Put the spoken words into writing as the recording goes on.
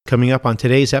coming up on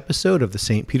today's episode of the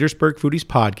St. Petersburg Foodies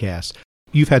podcast.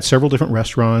 You've had several different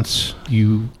restaurants.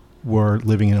 You were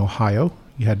living in Ohio.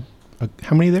 You had,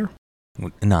 how many there?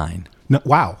 9. No,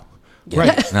 wow. Yeah,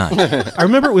 right. 9. I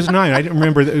remember it was 9. I didn't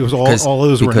remember that it was all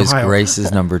those were in Ohio. Because Grace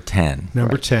is number 10.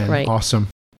 Number 10. Right. Awesome.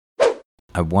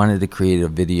 I wanted to create a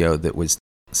video that was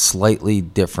slightly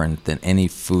different than any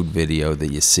food video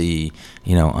that you see,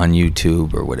 on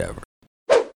YouTube or whatever.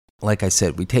 Like I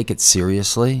said, we take it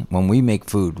seriously. When we make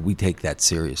food, we take that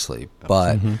seriously.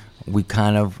 But we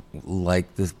kind of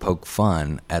like to poke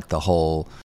fun at the whole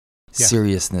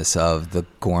seriousness of the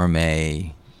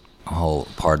gourmet whole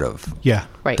part of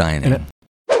dining. And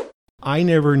I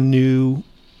never knew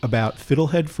about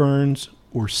fiddlehead ferns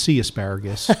or sea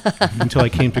asparagus until I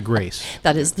came to Grace.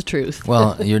 That is the truth.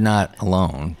 Well, you're not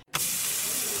alone.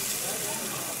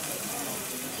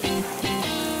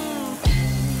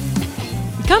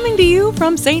 Coming to you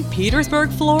from St.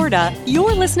 Petersburg, Florida,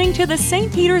 you're listening to the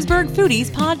St. Petersburg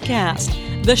Foodies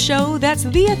podcast, the show that's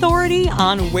the authority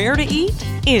on where to eat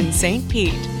in St.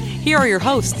 Pete. Here are your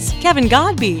hosts, Kevin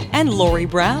Godby and Lori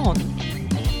Brown.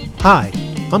 Hi,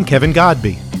 I'm Kevin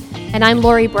Godby. And I'm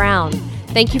Lori Brown.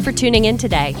 Thank you for tuning in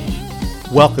today.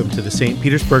 Welcome to the St.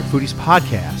 Petersburg Foodies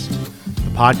podcast,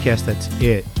 the podcast that's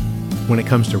it when it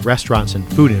comes to restaurants and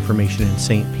food information in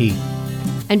St. Pete.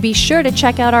 And be sure to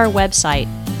check out our website,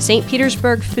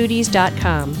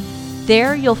 stpetersburgfoodies.com.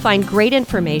 There you'll find great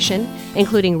information,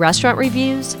 including restaurant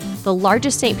reviews, the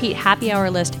largest St. Pete happy hour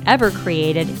list ever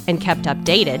created and kept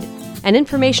updated, and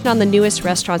information on the newest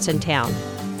restaurants in town.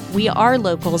 We are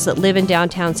locals that live in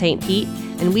downtown St. Pete,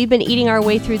 and we've been eating our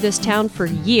way through this town for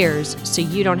years, so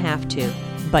you don't have to.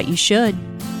 But you should.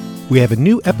 We have a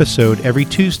new episode every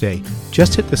Tuesday.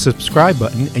 Just hit the subscribe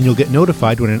button and you'll get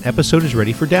notified when an episode is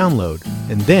ready for download.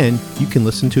 And then you can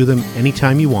listen to them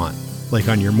anytime you want, like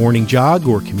on your morning jog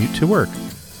or commute to work.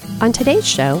 On today's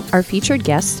show, our featured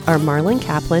guests are Marlon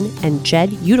Kaplan and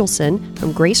Jed Udelson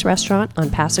from Grace Restaurant on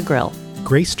Paso Grill.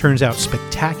 Grace turns out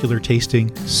spectacular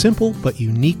tasting, simple but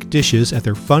unique dishes at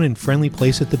their fun and friendly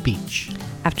place at the beach.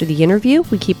 After the interview,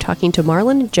 we keep talking to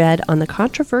Marlon and Jed on the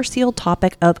controversial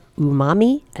topic of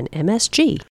umami and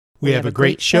MSG. We have a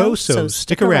great show, so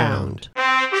stick around.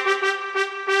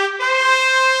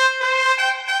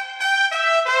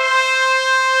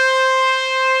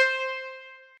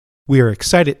 We are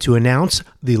excited to announce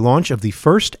the launch of the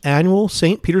first annual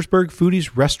St. Petersburg Foodies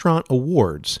Restaurant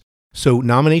Awards. So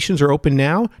nominations are open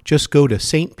now. Just go to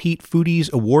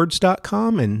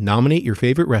stpetefoodiesawards.com and nominate your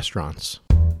favorite restaurants.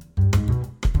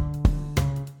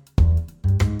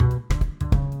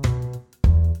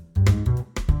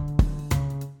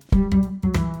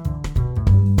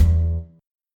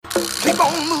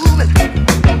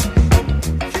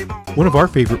 One of our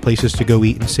favorite places to go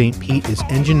eat in St. Pete is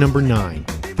Engine Number 9.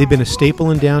 They've been a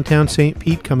staple in downtown St.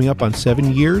 Pete coming up on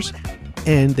 7 years,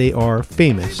 and they are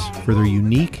famous for their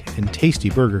unique and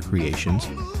tasty burger creations.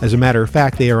 As a matter of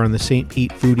fact, they are on the St.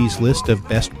 Pete Foodies list of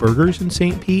best burgers in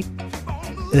St. Pete.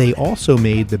 They also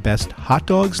made the best hot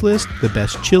dogs list, the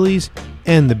best chilies,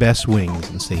 and the best wings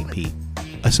in St. Pete.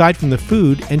 Aside from the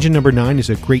food, Engine Number 9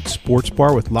 is a great sports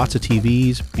bar with lots of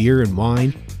TVs, beer, and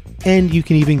wine. And you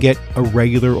can even get a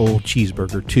regular old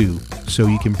cheeseburger too, so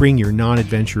you can bring your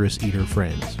non-adventurous eater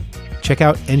friends. Check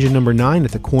out Engine Number 9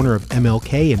 at the corner of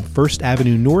MLK and 1st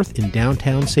Avenue North in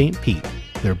downtown St. Pete.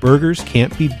 Their burgers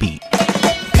can't be beat.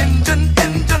 Engine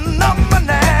number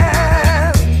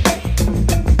 9.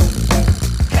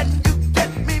 Can you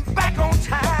get me back on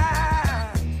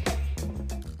time?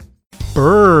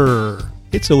 Brrr!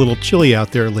 It's a little chilly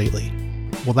out there lately.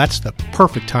 Well, that's the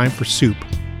perfect time for soup.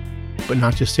 But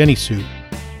not just any soup.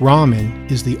 Ramen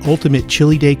is the ultimate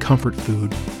chilly day comfort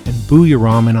food, and Booyah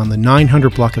Ramen on the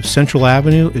 900 block of Central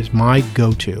Avenue is my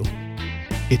go-to.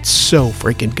 It's so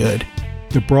freaking good.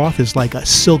 The broth is like a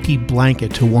silky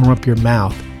blanket to warm up your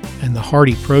mouth, and the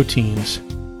hearty proteins,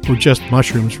 or just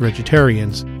mushrooms for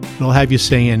vegetarians, it'll have you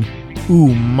saying,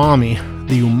 "Ooh, mommy."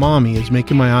 The umami is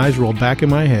making my eyes roll back in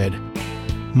my head.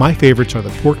 My favorites are the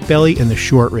pork belly and the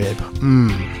short rib.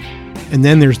 And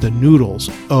then there's the noodles.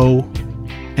 OMG.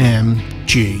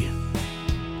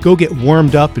 Go get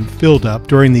warmed up and filled up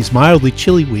during these mildly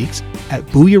chilly weeks at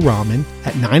Booyah Ramen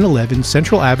at 911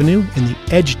 Central Avenue in the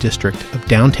Edge District of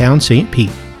downtown St.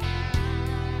 Pete.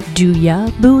 Do ya,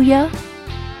 booyah?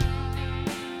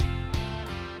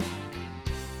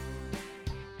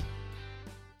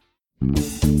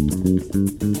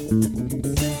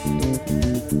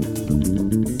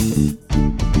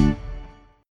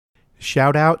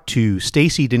 Shout out to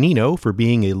Stacy Danino for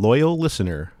being a loyal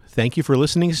listener. Thank you for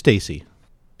listening, Stacy.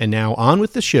 And now on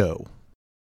with the show.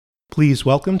 Please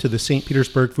welcome to the St.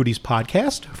 Petersburg Foodies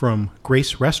podcast from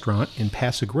Grace Restaurant in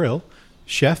Pass Grill,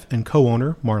 chef and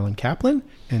co-owner Marlon Kaplan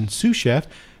and sous chef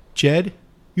Jed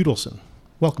Udelson.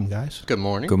 Welcome, guys. Good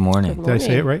morning. Good morning. Did I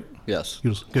say it right? Yes.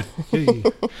 Udelson. Good.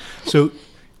 Yay. So,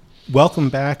 welcome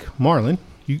back, Marlon.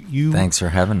 You Thanks for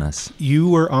having us. You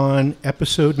were on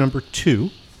episode number 2,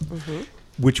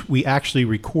 which we actually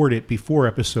recorded before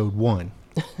episode 1.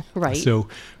 Right. So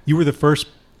you were the first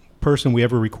person we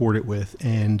ever recorded with,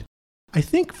 and I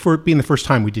think for it being the first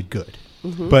time we did good.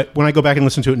 But when I go back and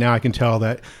listen to it now, I can tell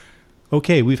that,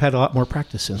 okay, we've had a lot more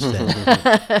practice since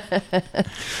then.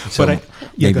 So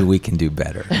maybe we can do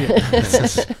better.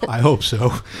 I hope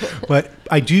so. But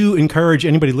I do encourage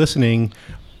anybody listening,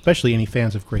 especially any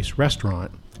fans of Grace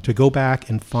Restaurant, to go back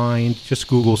and find, just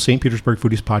Google St. Petersburg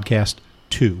Foodies Podcast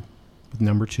 2, with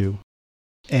number 2.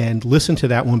 And listen to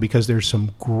that one because there's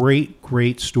some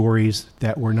great stories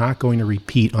that we're not going to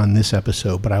repeat on this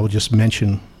episode, but I will just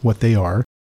mention what they are.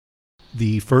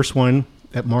 The first one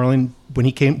that Marlon, when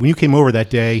you came over that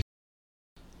day,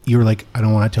 you were like, I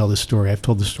don't want to tell this story. I've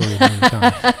told this story a million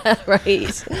times.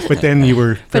 Right. But then you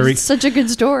were But very, it's such a good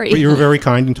story. but you were very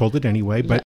kind and told it anyway.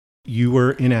 But you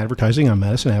were in advertising on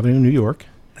Madison Avenue, New York.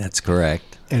 That's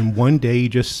correct. And one day you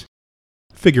just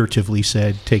figuratively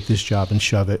said, take this job and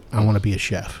shove it. I want to be a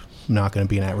chef. I'm not going to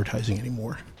be in advertising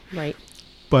anymore. Right.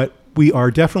 But we are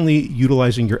definitely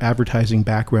utilizing your advertising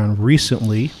background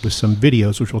recently with some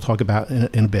videos, which we'll talk about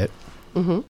in a bit.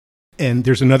 And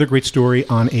there's another great story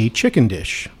on a chicken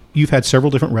dish. You've had several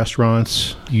different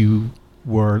restaurants. You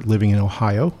were living in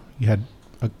Ohio. You had,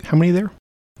 how many there?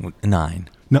 9.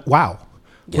 No, wow.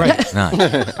 Yeah, Right. 9.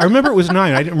 I remember it was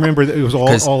 9. I didn't remember that it was all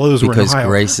those were in Because Ohio.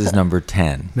 Grace is number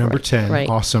 10. Number 10. Right.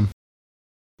 Awesome.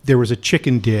 There was a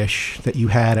chicken dish that you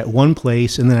had at one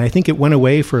place, and then I think it went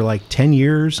away for like 10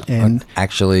 years. And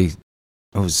Actually,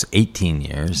 it was 18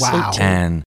 years. Wow.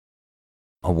 And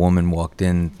a woman walked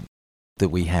in that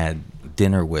we had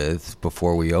dinner with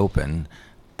before we opened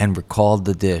and recalled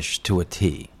the dish to a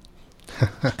T.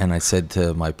 And I said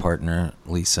to my partner,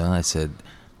 Lisa, I said,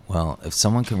 well, if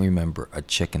someone can remember a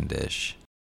chicken dish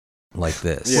like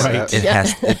this, Yeah.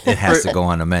 it has to go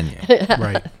on a menu.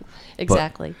 right.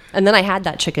 Exactly. And then I had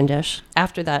that chicken dish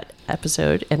after that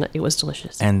episode, and it was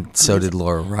delicious. And so did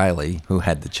Laura Riley, who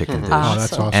had the chicken dish. Oh,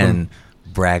 that's awesome. And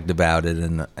bragged about it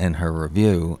in her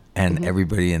review, and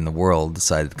everybody in the world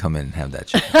decided to come in and have that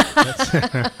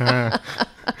chicken.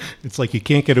 It's like you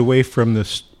can't get away from the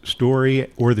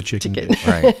story or the chicken dish.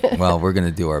 Right. Well, we're going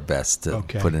to do our best to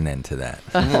Okay. put an end to that.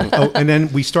 Oh, and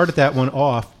then we started that one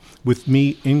off with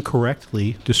me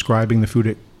incorrectly describing the food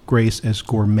at Grace as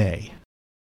gourmet.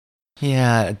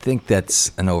 Yeah, I think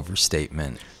that's an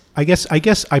overstatement. I guess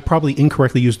I probably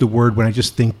incorrectly used the word when I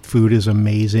just think food is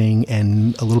amazing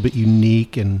and a little bit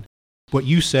unique. And what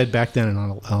you said back then,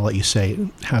 and I'll let you say it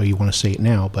how you want to say it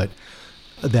now, but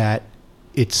that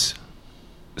it's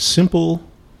simple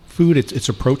food, it's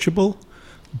approachable,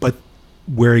 but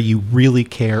where you really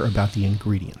care about the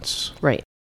ingredients. Right.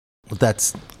 Well,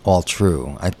 that's all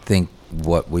true. I think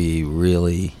what we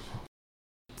really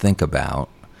think about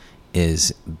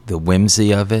is the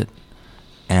whimsy of it,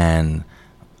 and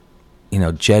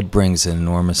Jed brings an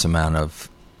enormous amount of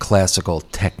classical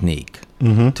technique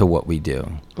to what we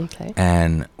do. Okay.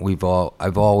 And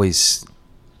I've always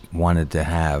wanted to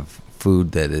have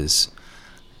food that is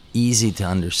easy to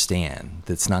understand,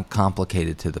 that's not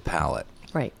complicated to the palate,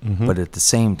 Right. but at the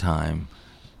same time,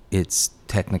 it's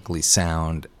technically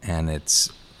sound and it's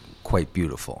quite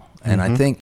beautiful. And I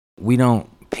think we don't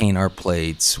paint our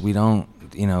plates. We don't,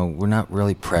 we're not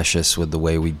really precious with the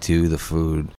way we do the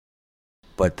food.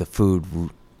 But the food,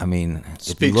 I mean, if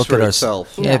you Speaks look for at our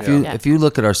itself. yeah, Yeah. if you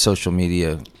look at our social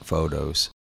media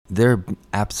photos, they're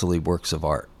absolutely works of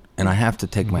art. And I have to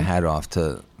take my hat off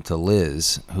to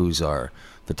Liz, who's our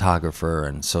photographer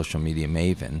and social media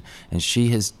maven, and she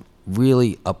has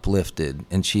really uplifted,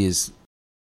 and she has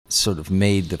sort of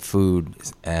made the food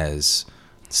as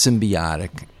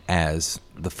symbiotic as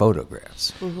the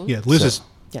photographs. Yeah, Liz So- is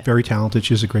very talented.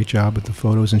 She does a great job with the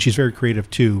photos, and she's very creative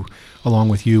too, along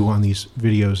with you on these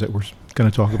videos that we're going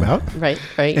to talk about. Right.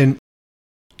 Right. And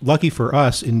lucky for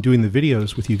us in doing the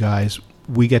videos with you guys,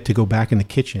 we get to go back in the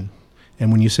kitchen.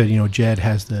 And when you said, Jed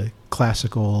has the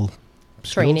classical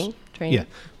skills, Training. yeah,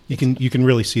 you can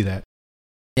really see that.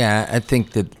 Yeah, I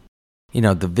think that,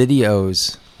 the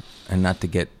videos, and not to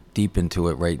get deep into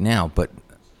it right now, but,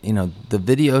 the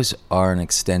videos are an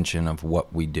extension of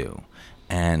what we do.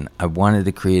 And I wanted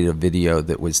to create a video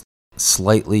that was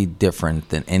slightly different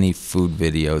than any food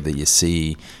video that you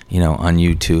see, on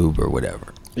YouTube or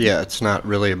whatever. Yeah, it's not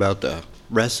really about the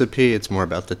recipe. It's more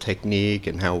about the technique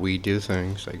and how we do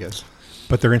things, I guess.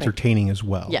 but they're entertaining as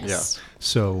well. Yes.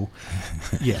 So,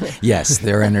 yeah. Yes,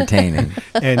 they're entertaining.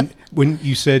 And when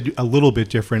you said a little bit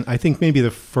different, I think maybe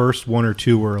the first one or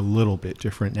two were a little bit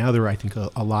different. Now they're, I think,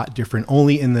 a lot different,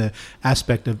 only in the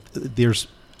aspect of there's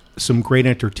some great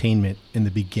entertainment in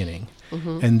the beginning.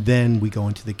 And then we go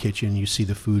into the kitchen, you see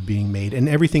the food being made, and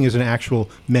everything is an actual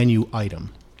menu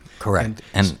item. Correct.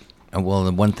 And well,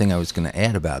 the one thing I was going to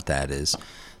add about that is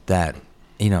that,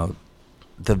 you know,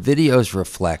 the videos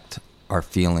reflect our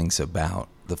feelings about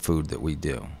the food that we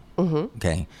do.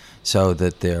 Okay? So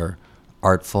that they're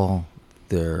artful,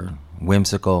 they're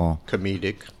whimsical.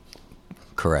 Comedic.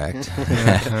 Correct.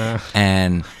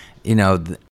 And, you know,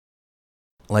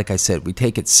 like I said, we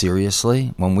take it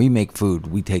seriously. When we make food,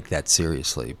 we take that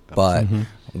seriously. But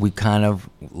we kind of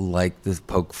like to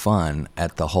poke fun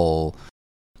at the whole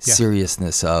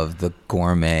seriousness of the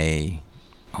gourmet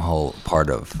whole part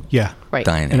of Right.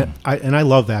 dining. And I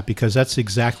love that because that's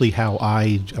exactly how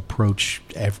I approach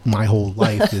my whole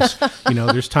life. Is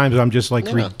there's times I'm just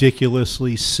like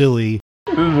ridiculously silly.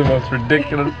 This is the most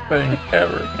ridiculous thing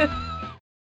ever.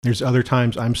 There's other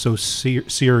times I'm so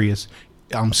serious,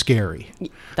 I'm scary.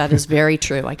 That is very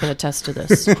true. I can attest to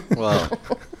this. Well,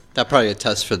 that probably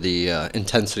attests for the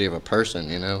intensity of a person,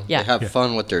 Yeah. They have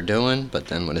fun what they're doing, but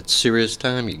then when it's serious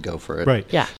time, you go for it. Right.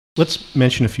 Yeah. Let's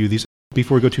mention a few of these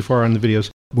before we go too far on the videos.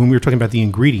 When we were talking about the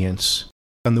ingredients,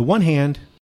 on the one hand,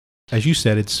 as you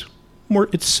said, it's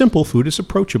simple food, it's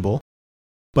approachable,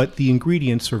 but the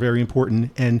ingredients are very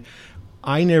important. And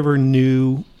I never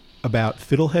knew about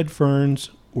fiddlehead ferns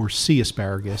or sea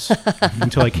asparagus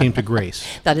until I came to Grace.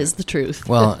 That is the truth.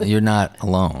 Well, you're not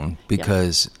alone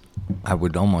because I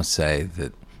would almost say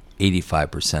that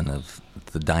 85% of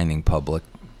the dining public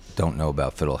don't know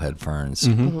about fiddlehead ferns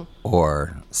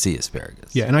or sea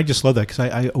asparagus. Yeah, and I just love that because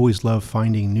I always love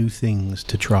finding new things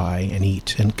to try and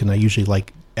eat, and I usually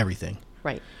like everything.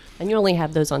 Right. And you only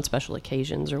have those on special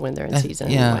occasions or when they're in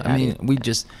season. Yeah, I mean, we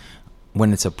just,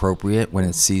 when it's appropriate, when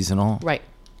it's seasonal, Right.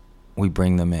 we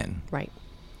bring them in. Right.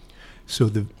 So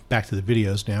back to the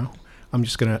videos now. I'm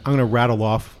gonna rattle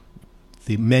off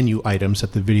the menu items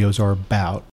that the videos are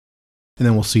about, and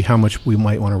then we'll see how much we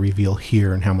might want to reveal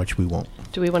here and how much we won't.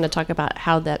 Do we want to talk about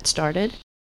how that started?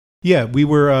 Yeah, we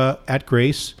were at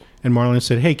Grace, and Marlon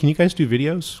said, "Hey, can you guys do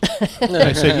videos?" And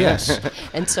I said, "Yes."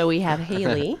 And so we have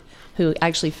Haley, who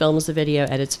actually films the video,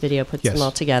 edits video, puts them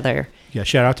all together. Yeah,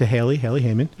 shout out to Haley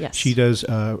Heyman. Yes. She does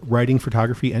writing,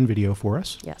 photography, and video for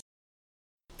us. Yes.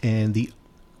 And the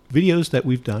videos that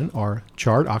we've done are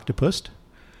charred octopus,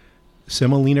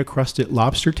 semolina crusted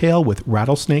lobster tail with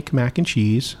rattlesnake mac and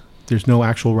cheese. There's no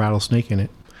actual rattlesnake in it.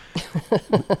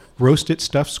 Roasted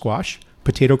stuffed squash,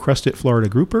 potato crusted Florida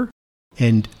grouper,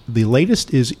 and the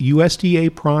latest is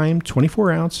USDA prime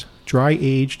 24-ounce dry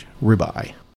aged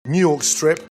ribeye. New York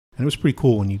strip. And it was pretty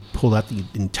cool when you pulled out the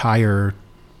entire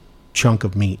chunk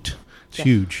of meat. It's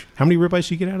huge. How many ribeyes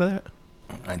did you get out of that?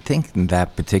 I think in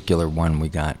that particular one we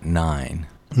got 9.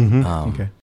 Okay.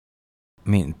 I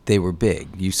mean, they were big.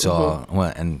 You saw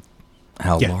and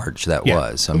how large that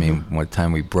was. I mean, one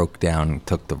time we broke down and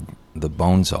took the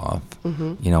bones off,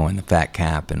 and the fat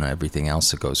cap and everything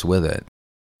else that goes with it.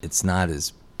 It's not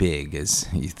as big as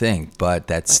you think, but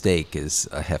that steak is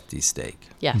a hefty steak.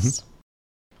 Yes.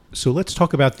 So let's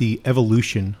talk about the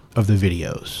evolution of the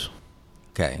videos.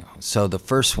 Okay, so the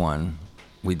first one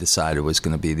we decided was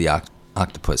going to be the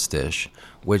octopus dish,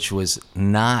 which was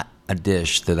not a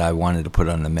dish that I wanted to put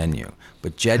on the menu,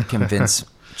 but Jed convinced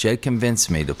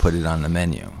me to put it on the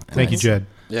menu. And Thank you, Jed.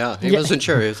 Yeah, he wasn't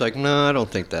sure. He was like, no, I don't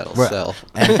think that'll sell.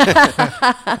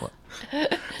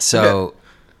 So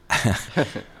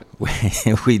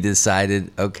we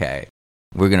decided, okay,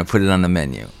 we're going to put it on the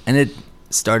menu. And it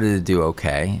started to do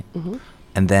okay.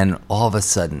 And then all of a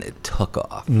sudden it took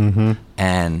off.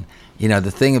 And,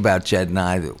 the thing about Jed and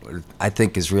I that I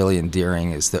think is really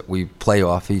endearing is that we play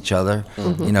off each other.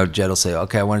 Jed will say,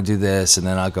 okay, I want to do this. And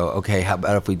then I'll go, okay, how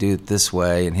about if we do it this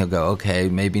way? And he'll go, okay,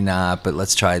 maybe not, but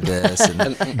let's try this. And,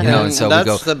 and so that's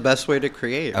we go, the best way to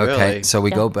create, okay, really. so we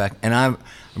go back. And I'm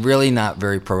really not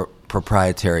very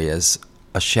proprietary as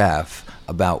a chef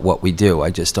about what we do. I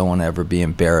just don't want to ever be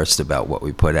embarrassed about what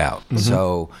we put out.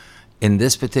 So in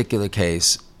this particular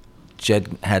case,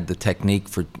 Jed had the technique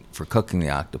for cooking the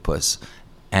octopus,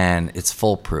 and it's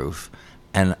foolproof.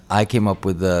 And I came up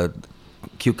with the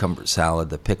cucumber salad,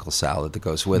 the pickle salad that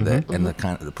goes with it, and the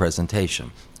kind of the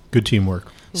presentation. Good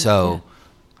teamwork. So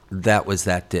that was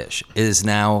that dish. It is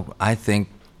now, I think,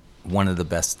 one of the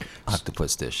best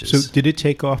octopus dishes. So did it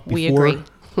take off before? We agree.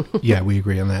 Yeah, we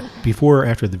agree on that. Before or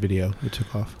after the video, it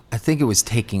took off. I think it was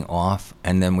taking off,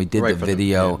 and then we did Right the from the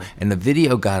video, beginning. and the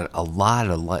video got a lot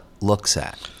of looks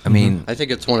at. I mean, I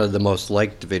think it's one of the most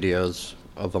liked videos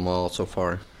of them all so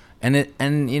far.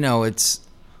 and you know, it's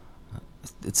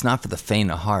not for the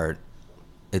faint of heart.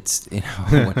 It's, you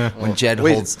know, when Jed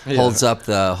holds up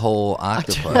the whole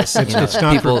octopus, you know, it's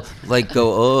not people like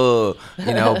go, oh,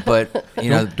 you know, but you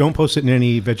know, Don't post it in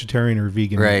any vegetarian or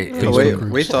vegan Right. Facebook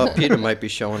groups. We thought Peter might be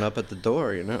showing up at the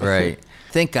door, you know? right.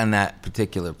 Think on that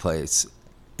particular place.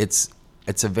 It's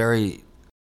a very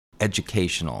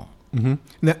educational.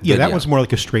 That video. one's more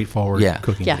like a straightforward Yeah.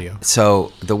 cooking Yeah. video.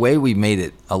 So the way we made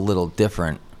it a little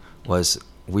different was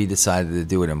we decided to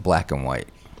do it in black and white,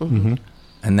 and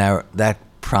that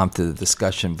prompted a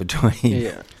discussion between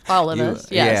Yeah. All of us,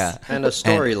 yes. yeah, And a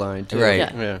storyline, too. right.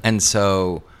 Yeah. And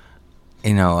so,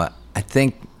 you know, I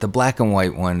think the black and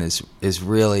white one is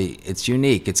really, it's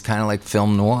unique. It's kind of like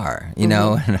film noir, you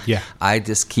know. And Yeah. I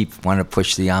just want to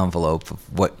push the envelope of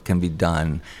what can be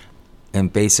done.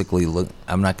 And basically, look,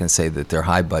 I'm not going to say that they're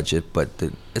high budget, but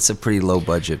it's a pretty low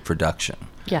budget production.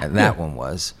 Yeah. And that one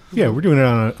was. Yeah, we're doing it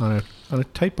on a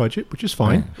tight budget, which is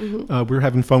fine. We're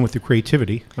having fun with the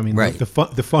creativity. I mean, Right. the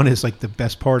fun is like the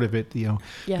best part of it. You know,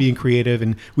 Yeah. being creative,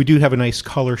 and we do have a nice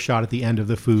color shot at the end of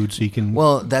the food, so you can.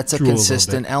 Well, that's a drool little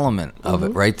consistent bit. element of it,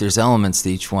 right? There's elements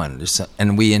to each one.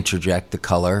 And we interject the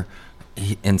color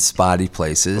in spotty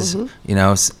places, you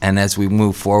know, and as we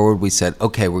move forward, we said,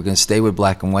 okay, we're going to stay with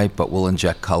black and white, but we'll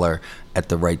inject color at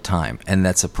the right time. And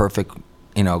that's a perfect,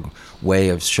 you know, way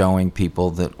of showing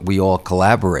people that we all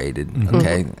collaborated,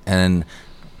 okay, and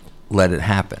let it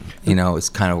happen. You know, it's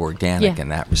kind of organic Yeah. in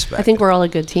that respect. I think we're all a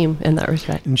good team in that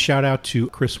respect. And shout out to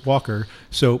Chris Walker.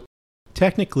 So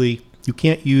technically, you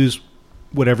can't use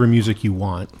whatever music you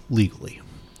want legally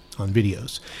on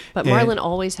videos. But And- Marlon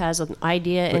always has an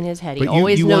idea in his head. He but you-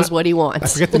 always you knows want- what he I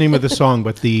wants. forget the name of the song,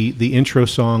 but the intro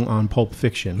song on Pulp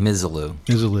Fiction, Mizzaloo.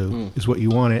 Mizzaloo, is what you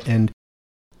wanted. And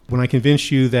when I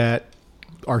convinced you that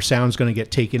our sound's going to get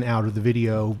taken out of the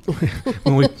video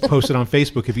when we post it on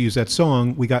Facebook, if you use that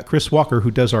song, we got Chris Walker,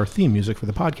 who does our theme music for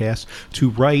the podcast, to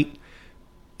write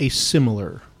a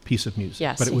similar piece of music.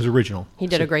 Yes, but it was original. he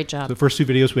did a great job. The first two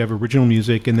videos, we have original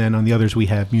music, and then on the others, we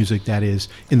have music that is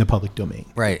in the public domain.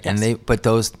 Right, and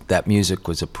that music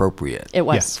was appropriate. It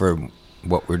was. Yes. For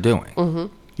what we're doing.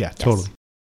 Yeah, totally.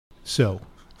 So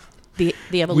The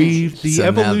evolution. the So now-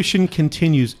 evolution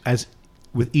continues as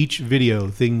with each video.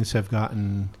 Things have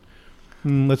gotten,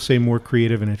 let's say, more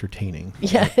creative and entertaining.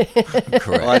 Yeah. Correct.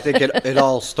 Well, I think it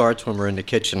all starts when we're in the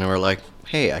kitchen and we're like,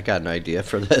 hey, I got an idea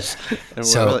for this. And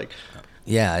So- we're like,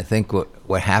 Yeah, I think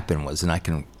what happened was, and I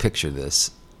can picture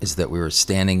this, is that we were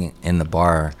standing in the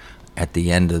bar at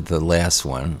the end of the last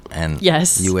one, and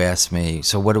Yes. you asked me,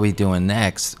 so what are we doing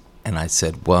next? And I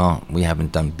said, well, we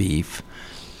haven't done beef.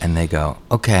 And they go,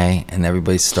 okay. And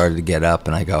everybody started to get up,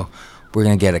 and I go, we're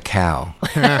going to get a cow.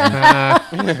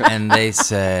 And they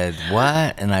said,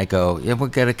 what? And I go, yeah, we'll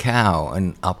get a cow,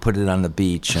 and I'll put it on the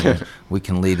beach, and we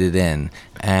can lead it in.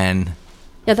 And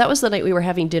Yeah, that was the night we were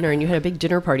having dinner, and you had a big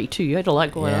dinner party, too. You had a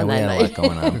lot going yeah, on we that had night. a lot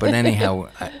going on. But anyhow,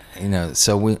 you know,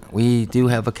 so we do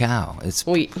have a cow.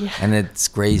 And it's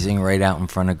grazing right out in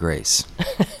front of Grace.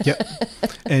 Yep.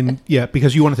 And yeah,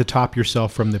 because you wanted to top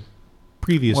yourself from the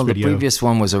previous Well, video. the previous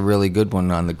one was a really good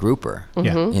one on the grouper.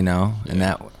 Yeah. You know, and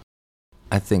that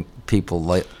I think people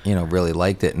really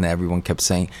liked it, and everyone kept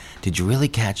saying, "Did you really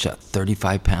catch a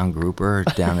 35-pound grouper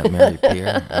down at Mary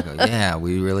Pier?" I go, "Yeah,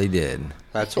 we really did."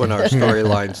 that's when our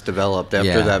storylines developed after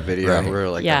Yeah, that video. right. We were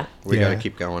like, Yeah. we Yeah. got to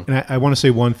keep going. And I want to say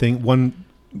one thing, one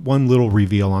little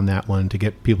reveal on that one to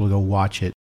get people to go watch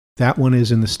it. That one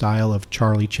is in the style of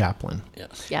Charlie Chaplin,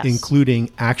 Yes. Yes. including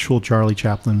actual Charlie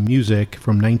Chaplin music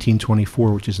from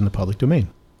 1924, which is in the public domain.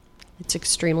 It's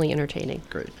extremely entertaining.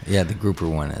 Great. Yeah, the grouper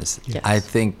one is. Yes. I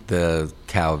think the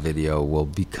cow video will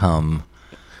become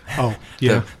Oh,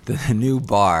 yeah. the new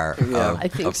bar I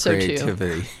think of so, too.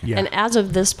 creativity. Yeah. And as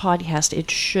of this podcast,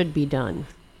 it should be done.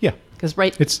 Yeah. Because when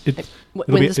It'll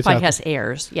this out podcast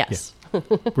airs, yes.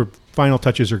 Where final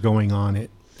touches are going on it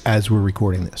as we're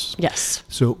recording this. Yes.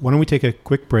 So why don't we take a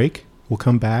quick break? We'll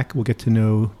come back. We'll get to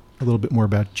know a little bit more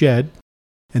about Jed.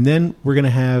 And then we're going to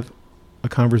have a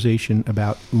conversation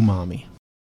about umami.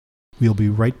 We'll be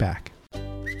right back.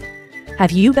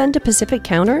 Have you been to Pacific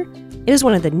Counter? It is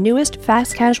one of the newest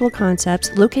fast casual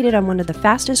concepts located on one of the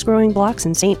fastest growing blocks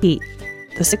in St. Pete,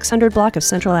 the 600 block of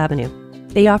Central Avenue.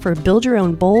 They offer build your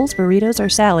own bowls, burritos, or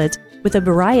salads with a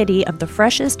variety of the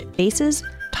freshest bases,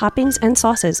 toppings, and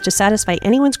sauces to satisfy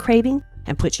anyone's craving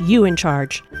and put you in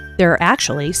charge. There are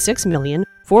actually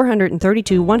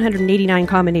 6,432,189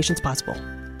 combinations possible.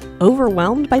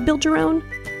 overwhelmed by Build Your Own?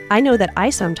 I know that I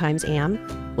sometimes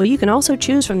am. Well, you can also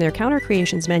choose from their Counter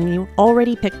Creations menu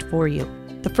already picked for you.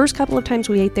 The first couple of times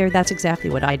we ate there, that's exactly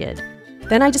what I did.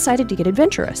 Then I decided to get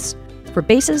adventurous. For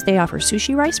bases, they offer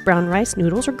sushi rice, brown rice,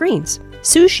 noodles, or greens.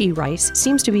 Sushi rice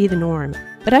seems to be the norm,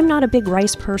 but I'm not a big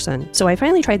rice person, so I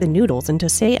finally tried the noodles, and to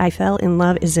say I fell in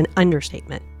love is an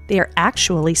understatement. They are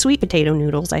actually sweet potato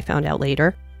noodles, I found out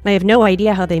later. I have no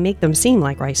idea how they make them seem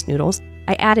like rice noodles.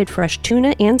 I added fresh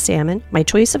tuna and salmon, my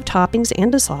choice of toppings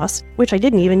and a sauce, which I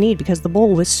didn't even need because the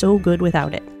bowl was so good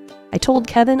without it. I told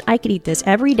Kevin I could eat this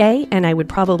every day and I would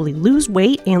probably lose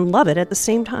weight and love it at the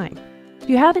same time. If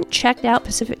you haven't checked out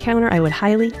Pacific Counter, I would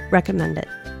highly recommend it.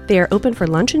 They are open for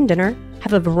lunch and dinner,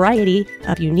 have a variety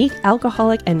of unique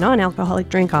alcoholic and non-alcoholic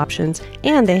drink options,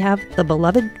 and they have the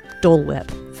beloved Dole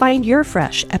Whip. Find your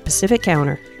fresh at Pacific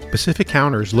Counter. Pacific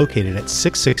Counter is located at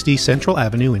 660 Central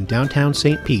Avenue in downtown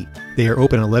St. Pete. They are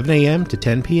open 11 a.m. to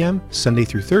 10 p.m. Sunday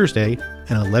through Thursday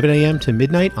and 11 a.m. to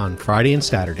midnight on Friday and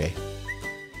Saturday.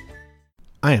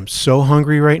 I am so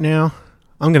hungry right now.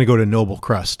 I'm going to go to Noble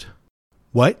Crust.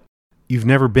 What? You've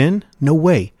never been? No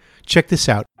way. Check this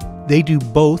out. They do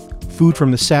both food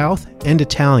from the South and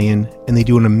Italian, and they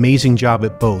do an amazing job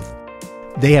at both.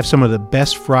 They have some of the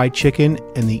best fried chicken,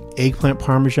 and the eggplant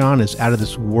parmesan is out of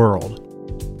this world.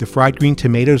 The fried green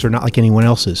tomatoes are not like anyone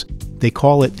else's. They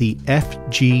call it the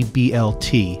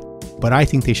FGBLT, but I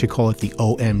think they should call it the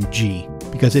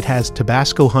OMG because it has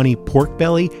Tabasco honey pork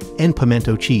belly and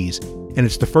pimento cheese, and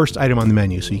it's the first item on the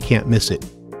menu, so you can't miss it.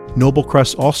 Noble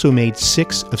Crust also made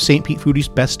 6 of St. Pete Foodie's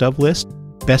best of list: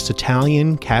 best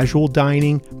Italian, casual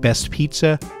dining, best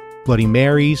pizza, Bloody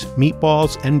Marys,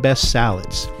 meatballs, and best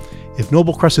salads. If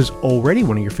Noble Crust is already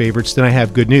one of your favorites, then I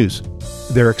have good news.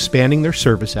 They're expanding their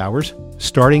service hours.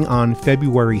 Starting on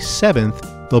February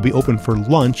 7th, they'll be open for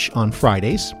lunch on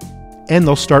Fridays, and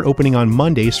they'll start opening on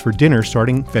Mondays for dinner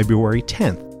starting February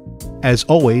 10th. As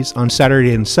always, on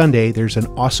Saturday and Sunday, there's an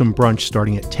awesome brunch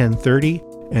starting at 10:30,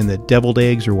 and the deviled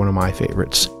eggs are one of my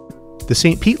favorites. The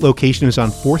St. Pete location is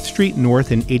on 4th Street North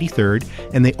and 83rd,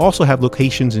 and they also have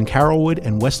locations in Carrollwood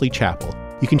and Wesley Chapel.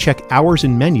 You can check hours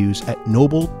and menus at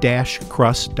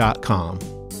noble-crust.com.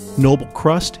 Noble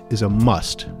Crust is a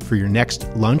must for your next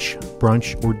lunch,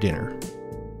 brunch, or dinner.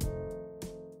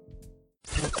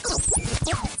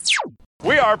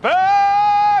 We are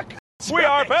back! We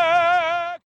are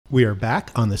back! We are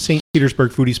back on the St.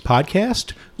 Petersburg Foodies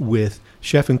podcast with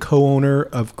chef and co-owner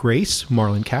of Grace,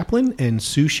 Marlon Kaplan, and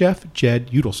sous chef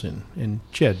Jed Udelson. And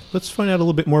Jed, let's find out a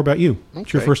little bit more about you.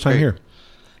 It's your first time here.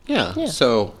 Yeah,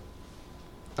 so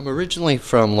I'm originally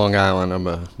from Long Island. I'm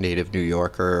a native New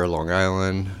Yorker, Long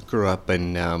Island. Grew up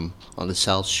in on the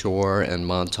South Shore and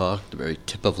Montauk, the very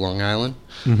tip of Long Island.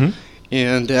 Mm-hmm.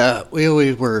 And we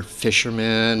always were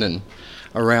fishermen and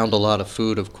around a lot of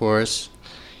food, of course.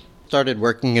 Started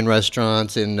working in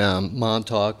restaurants in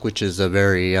Montauk, which is a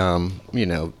very,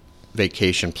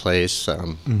 vacation place.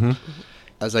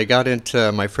 As I got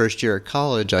into my first year at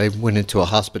college, I went into a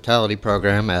hospitality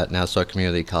program at Nassau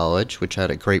Community College, which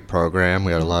had a great program.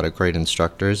 We had a lot of great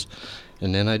instructors.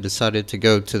 And then I decided to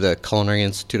go to the Culinary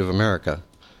Institute of America.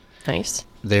 Nice.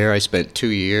 There I spent 2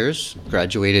 years,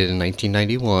 graduated in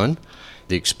 1991.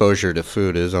 The exposure to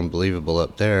food is unbelievable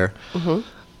up there. Mm-hmm.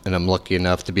 And I'm lucky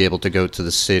enough to be able to go to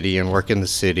the city and work in the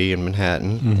city in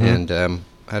Manhattan, and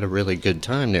had a really good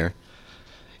time there.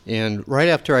 And right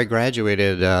after I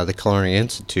graduated the Culinary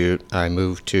Institute, I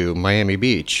moved to Miami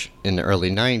Beach in the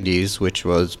early 90s, which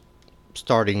was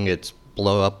starting its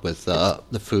blow up with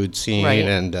the food scene, Right.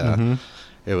 and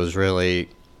it was really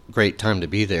a great time to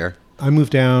be there. I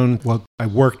moved down, I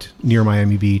worked near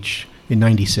Miami Beach in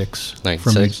 96.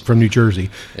 96? From New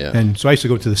Jersey. Yeah. And so I used to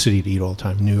go to the city to eat all the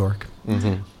time in New York.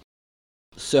 Mm-hmm.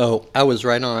 So I was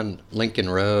right on Lincoln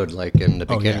Road, like in the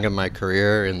beginning of my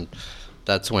career, and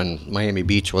that's when Miami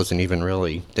Beach wasn't even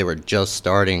really, they were just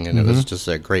starting, and it was just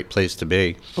a great place to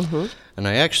be. Mm-hmm. And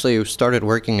I actually started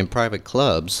working in private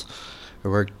clubs. I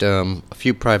worked a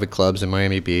few private clubs in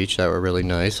Miami Beach that were really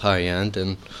nice, high-end,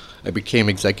 and I became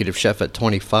executive chef at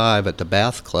 25 at the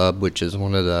Bath Club, which is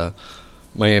one of the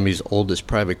Miami's oldest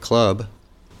private club.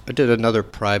 I did another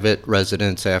private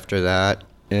residence after that,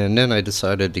 and then I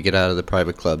decided to get out of the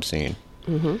private club scene.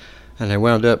 Mm-hmm. And I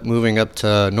wound up moving up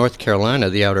to North Carolina,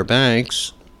 the Outer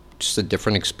Banks, just a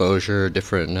different exposure,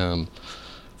 different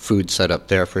food setup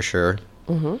there for sure.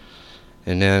 Mm-hmm.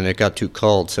 And then it got too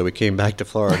cold, so we came back to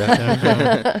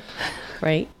Florida.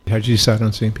 Right. How did you decide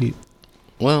on St. Pete?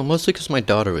 Well, mostly because my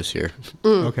daughter was here.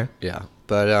 Okay. Yeah,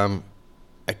 but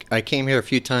I came here a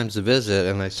few times to visit,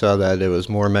 and I saw that it was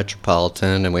more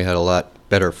metropolitan, and we had a lot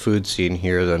better food scene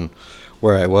here than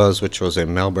where I was, which was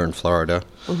in Melbourne, Florida.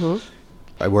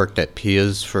 I worked at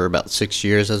Pia's for about 6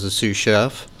 years as a sous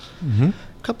chef. A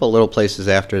couple little places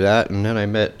after that, and then I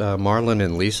met Marlon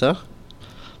and Lisa.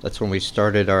 That's when we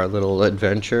started our little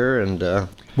adventure. And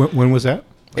When was that?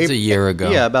 It was a year ago.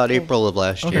 Yeah, about April of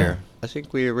last Okay. year. I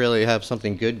think we really have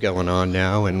something good going on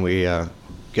now, and we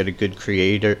get a good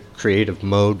creative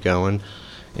mode going.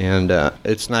 And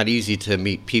it's not easy to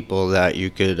meet people that you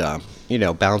could,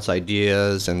 bounce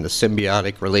ideas, and the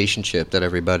symbiotic relationship that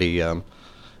everybody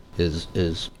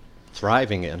is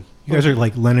thriving in. You guys are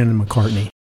like Lennon and McCartney.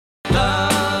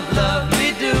 Love, love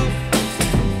me do.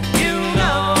 You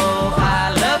know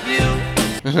I love you.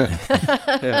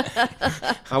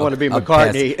 I want to be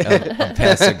McCartney. I'll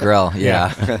pass the grill. Yeah.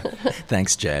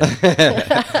 Thanks, Jed.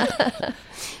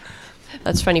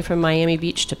 That's funny, from Miami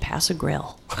Beach to Paso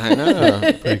Grill. I know.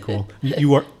 Very cool. You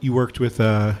worked with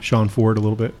Sean Ford a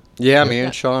little bit. Yeah, me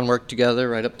and Sean worked together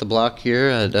right up the block here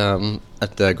at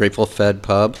the Grateful Fed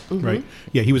pub. Right.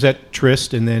 Yeah, he was at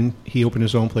Trist, and then he opened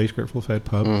his own place, Grateful Fed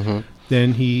Pub.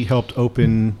 Then he helped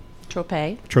open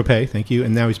Tropez. Tropez, thank you,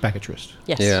 and now he's back at Trist.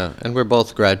 Yes. Yeah, and we're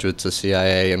both graduates of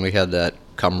CIA, and we had that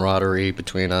camaraderie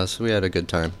between us. We had a good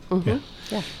time. Yeah.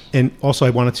 Yeah. And also, I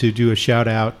wanted to do a shout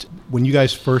out. When you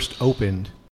guys first opened,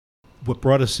 what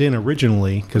brought us in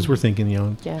originally, because we're thinking,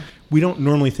 Yeah. we don't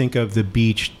normally think of the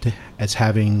beach as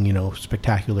having,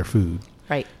 spectacular food.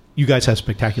 Right. You guys have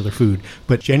spectacular food.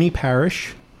 But Jenny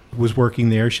Parrish was working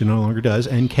there. She no longer does.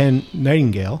 And Ken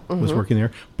Nightingale was working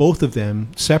there. Both of them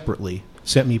separately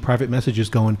sent me private messages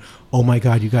going, "Oh my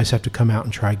God, you guys have to come out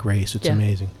and try Grace. It's Yeah.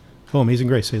 amazing." Oh, Amazing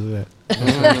Grace, say that.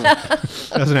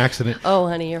 That was an accident. Oh,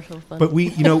 honey, you're so fun. But we,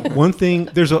 one thing,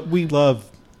 we love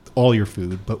all your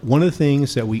food, but one of the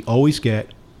things that we always get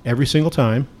every single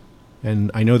time, and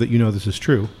I know that this is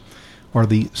true, are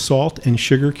the salt and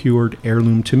sugar cured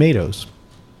heirloom tomatoes.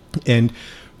 And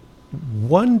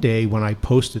one day when I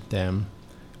posted them,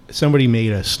 somebody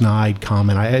made a snide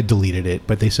comment. I had deleted it,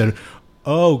 but they said,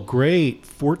 "Oh, great,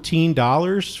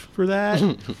 $14 for that?"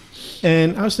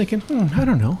 And I was thinking, I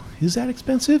don't know, is that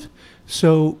expensive?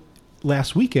 So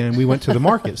last weekend we went to the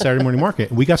market, Saturday morning market,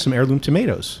 and we got some heirloom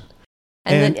tomatoes.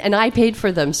 and I paid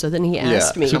for them, so then he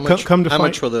asked me. So How much, come to how find-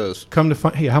 much were those? Come to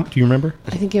find, hey, do you remember?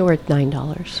 I think they were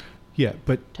 $9, Yeah,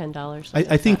 but $10.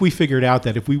 I think we figured out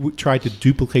that if we tried to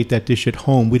duplicate that dish at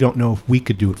home, we don't know if we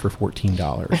could do it for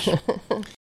 $14.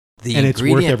 And it's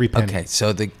worth every penny. Okay,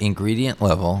 so the ingredient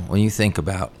level, when you think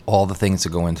about all the things that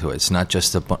go into it, it's not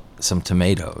just some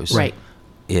tomatoes. Right.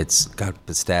 It's got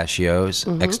pistachios,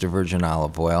 extra virgin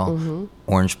olive oil,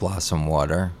 orange blossom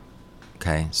water,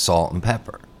 okay, salt and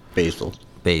pepper, Basil.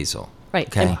 basil. Right,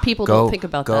 Okay. and people don't think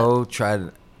about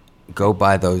that. Go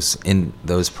buy those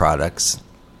products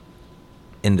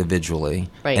individually,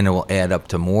 Right. and it will add up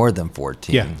to more than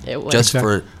 14. Yeah. It will. Just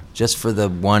Exactly. for the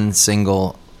one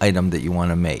single item that you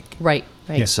want to make. Right,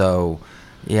 right. Yeah. So,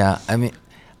 yeah, I mean,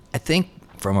 I think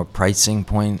from a pricing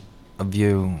point of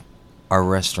view, our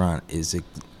restaurant is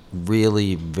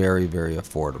really very, very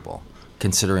affordable,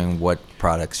 considering what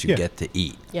products you Yeah. get to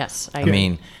eat. Yes, I I agree.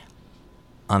 mean,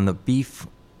 on the beef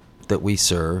that we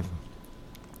serve,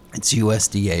 it's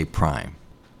USDA prime,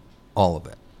 all of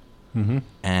it.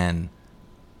 And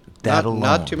that alone.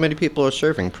 Not too many people are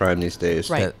serving prime these days.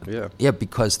 Right. Yeah. Yeah,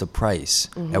 because the price.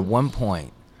 At one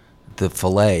point, the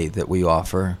filet that we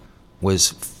offer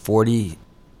was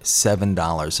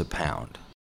 $47 a pound.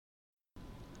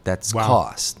 That's Wow.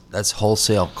 cost. That's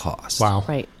wholesale cost. Wow.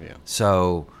 Right.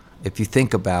 So if you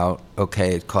think about,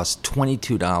 okay, it costs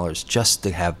 $22 just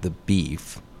to have the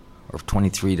beef, or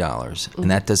 $23, and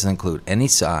that doesn't include any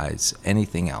sides,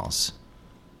 anything else,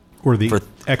 Or the For-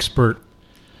 expert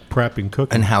prep and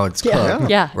cooking. and how it's Yeah. cooked.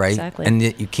 Yeah, right? exactly. And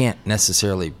you can't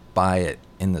necessarily buy it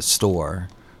in the store,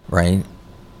 right?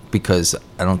 Because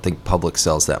I don't think Publix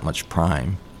sells that much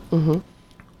prime.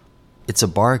 It's a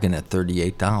bargain at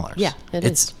 $38. Yeah, it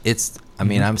is. It's. I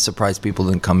mean, I'm surprised people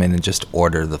didn't come in and just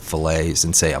order the fillets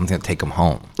and say, "I'm going to take them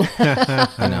home."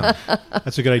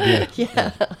 That's a good idea.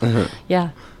 Yeah,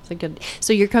 it's a good.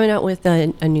 So you're coming out with a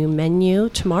new menu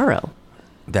tomorrow.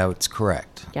 That's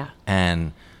correct. Yeah.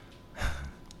 And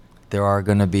there are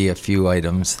going to be a few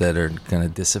items that are going to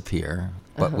disappear,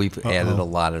 but we've added a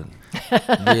lot of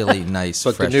really nice.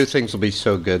 But fresh the new things will be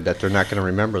so good that they're not going to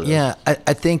remember them. Yeah,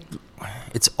 I think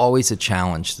it's always a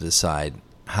challenge to decide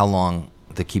how long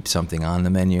to keep something on the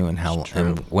menu and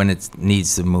and when it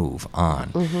needs to move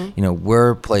on. You know,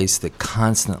 we're a place that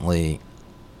constantly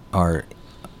are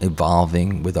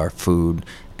evolving with our food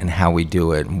and how we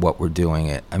do it and what we're doing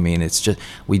it. I mean, it's just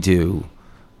we do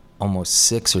almost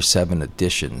 6 or 7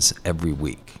 additions every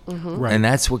week. Right. And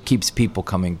that's what keeps people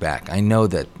coming back. I know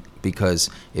that because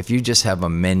if you just have a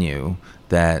menu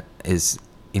that is,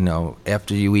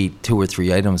 after you eat 2 or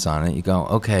 3 items on it, you go,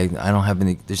 okay, I don't have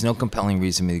any, there's no compelling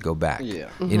reason for me to go back. Yeah.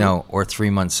 Or 3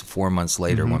 months, 4 months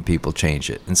later when people change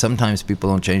it. And sometimes people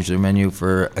don't change their menu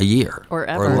for a year. Or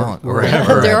ever. Or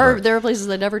ever. There are places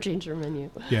that never change their menu.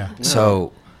 Yeah.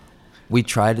 So we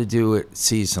try to do it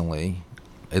seasonally,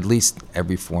 at least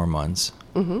every 4 months.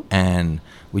 And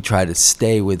we try to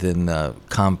stay within the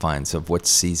confines of what's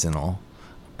seasonal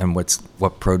and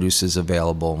what produce is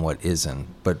available and what isn't.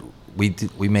 But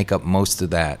we make up most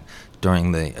of that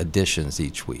during the editions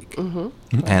each week.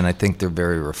 And I think they're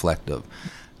very reflective.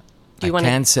 I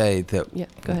can say that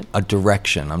go ahead. a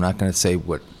direction, I'm not going to say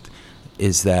what,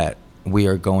 is that we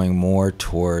are going more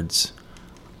towards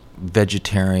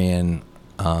vegetarian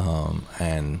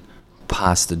and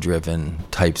pasta-driven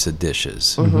types of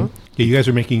dishes. Yeah, you guys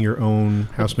are making your own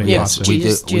house-made Yes, pasta. we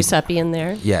do. Giuseppe in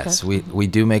there. Yes, Okay. we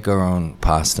do make our own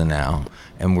pasta now,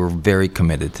 and we're very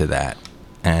committed to that.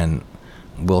 And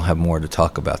we'll have more to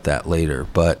talk about that later.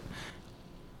 But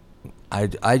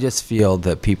I just feel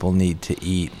that people need to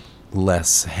eat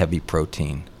less heavy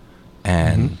protein,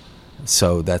 and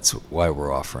so that's why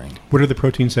we're offering. What are the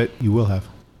proteins that you will have?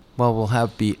 Well,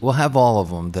 we'll have all of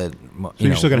them. That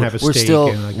you're still gonna have a we're steak still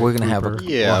and like we're gonna have a grouper?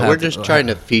 Yeah, we're just trying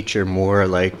to feature more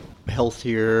like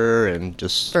healthier and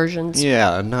just Versions.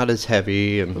 Yeah, not as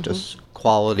heavy and just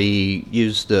quality.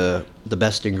 Use the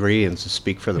best ingredients to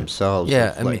speak for themselves.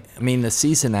 Yeah, with, I mean the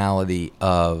seasonality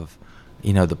of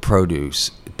the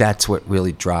produce. That's what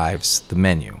really drives the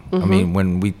menu. I mean,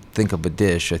 when we think of a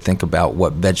dish, I think about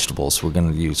what vegetables we're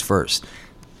going to use first.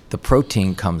 The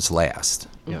protein comes last.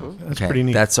 yeah. That's pretty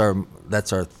neat. That's our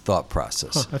thought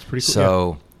process. Huh, that's pretty cool.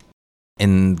 So,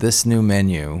 in this new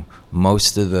menu,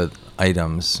 most of the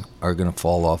items are going to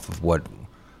fall off of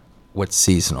what's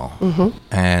seasonal,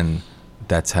 and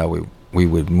that's how we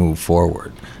would move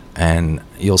forward. And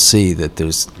you'll see that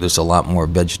there's a lot more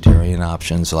vegetarian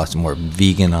options, lots more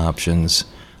vegan options,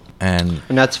 and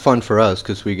And that's fun for us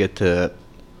because we get to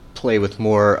play with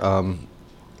more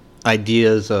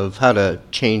ideas of how to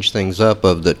change things up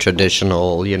of the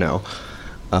traditional,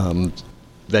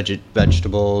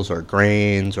 vegetables or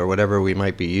grains or whatever we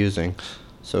might be using.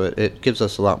 So it gives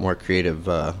us a lot more creative.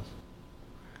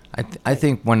 I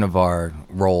think one of our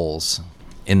roles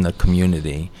in the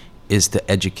community is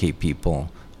to educate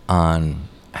people on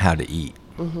how to eat.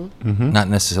 Not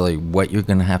necessarily what you're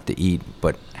going to have to eat,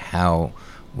 but how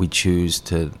we choose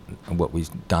what we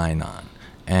dine on.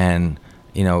 And,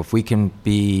 if we can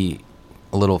be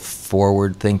a little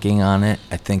forward thinking on it,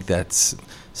 I think that's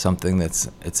something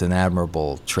it's an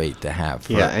admirable trait to have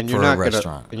for, and for a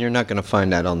restaurant. you're not gonna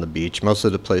find that on the beach. Most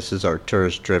of the places are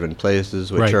tourist-driven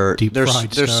places, which Right, are deep they're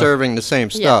fried they're stuff. serving the same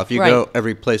Yeah, stuff. You right. go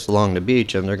every place along the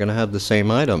beach, and they're gonna have the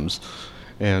same items.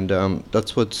 And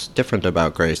that's what's different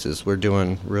about Grace's. We're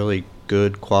doing really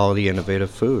good, quality, innovative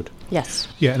food. Yes.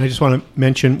 Yeah, and I just want to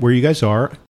mention where you guys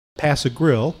are. Pass a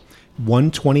Grill,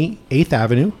 120 8th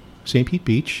Avenue, St. Pete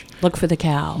Beach. Look for the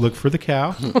cow. Look for the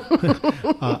cow.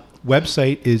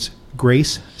 Website is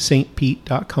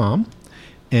gracestpete.com.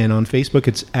 And on Facebook,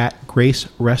 it's at Grace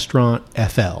Restaurant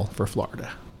FL for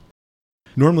Florida.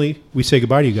 Normally, we say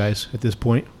goodbye to you guys at this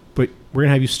point, but we're going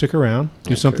to have you stick around,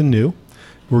 do something new.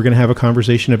 We're going to have a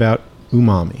conversation about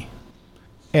umami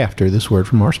after this word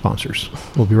from our sponsors.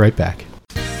 We'll be right back.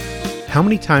 How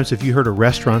many times have you heard a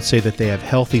restaurant say that they have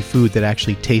healthy food that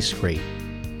actually tastes great?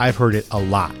 I've heard it a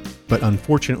lot, but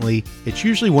unfortunately, it's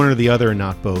usually one or the other and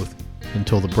not both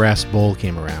until the Brass Bowl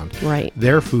came around. Right.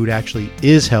 Their food actually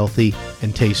is healthy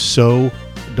and tastes so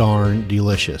darn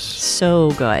delicious.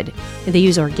 So good. They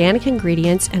use organic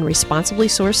ingredients and responsibly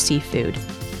sourced seafood.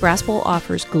 Brass Bowl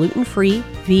offers gluten-free,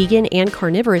 vegan, and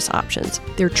carnivorous options.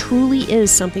 There truly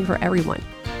is something for everyone.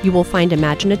 You will find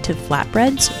imaginative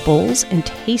flatbreads, bowls, and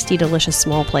tasty, delicious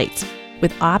small plates,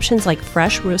 with options like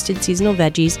fresh roasted seasonal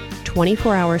veggies,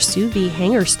 24-hour sous vide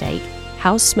hanger steak,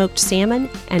 house-smoked salmon,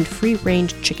 and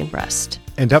free-range chicken breast.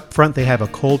 And up front, they have a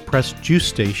cold-pressed juice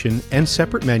station and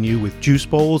separate menu with juice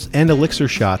bowls and elixir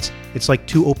shots. It's like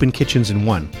 2 open kitchens in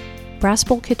one. Brass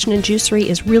Bowl Kitchen and Juicery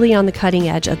is really on the cutting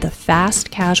edge of the fast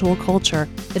casual culture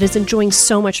that is enjoying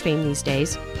so much fame these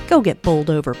days. Go get bowled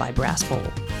over by Brass Bowl.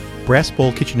 Brass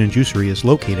Bowl Kitchen and Juicery is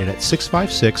located at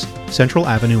 656 Central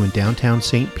Avenue in downtown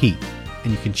St. Pete,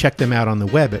 and you can check them out on the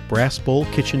web at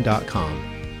brassbowlkitchen.com.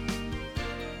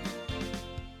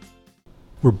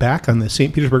 We're back on the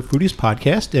St. Petersburg Foodies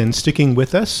podcast, and sticking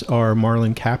with us are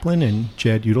Marlon Kaplan and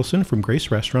Jed Udelson from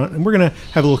Grace Restaurant, and we're going to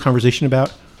have a little conversation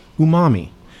about umami,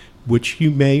 which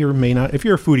you may or may not, if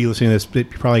you're a foodie listening to this, you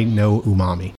probably know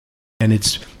umami. And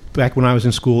it's back when I was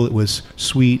in school, it was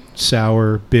sweet,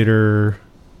 sour, bitter.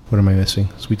 What am I missing?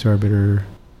 Sweet, sour, bitter.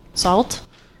 Salt?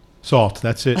 Salt.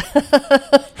 That's it.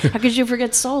 How could you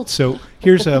forget salt? So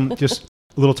here's just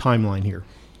a little timeline here.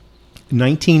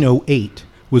 1908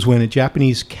 was when a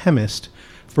Japanese chemist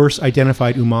first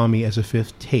identified umami as a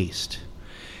fifth taste.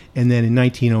 And then in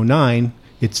 1909,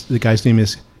 the guy's name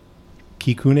is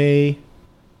Kikune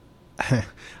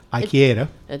Ikeda.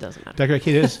 It doesn't matter. Dr.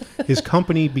 Ikeda, his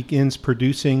company begins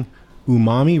producing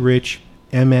umami-rich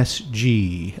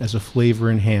MSG as a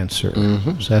flavor enhancer.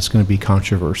 So that's going to be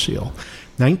controversial.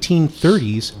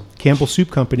 1930s, Campbell Soup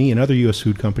Company and other U.S.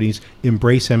 food companies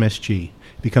embrace MSG.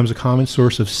 It becomes a common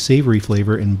source of savory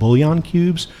flavor in bouillon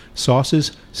cubes,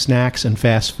 sauces, snacks, and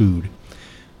fast food.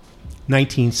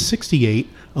 1968,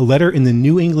 a letter in the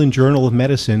New England Journal of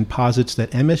Medicine posits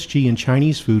that MSG in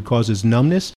Chinese food causes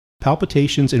numbness,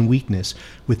 palpitations, and weakness.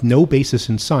 With no basis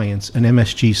in science, an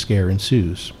MSG scare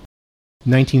ensues.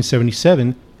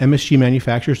 1977, MSG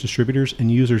manufacturers, distributors,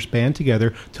 and users band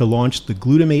together to launch the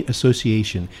Glutamate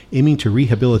Association, aiming to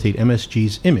rehabilitate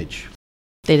MSG's image.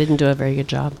 They didn't do a very good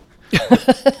job.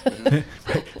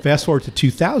 Fast forward to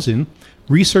 2000,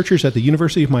 researchers at the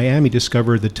University of Miami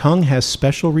discovered the tongue has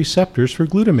special receptors for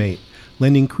glutamate,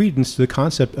 lending credence to the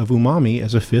concept of umami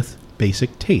as a fifth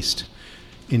basic taste.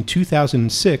 In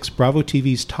 2006, Bravo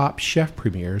TV's Top Chef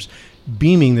premieres,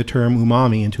 beaming the term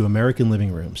umami into American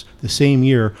living rooms. The same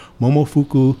year,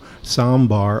 Momofuku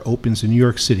Sambar opens in New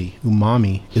York City.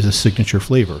 Umami is a signature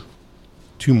flavor.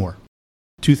 Two more.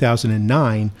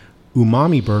 2009,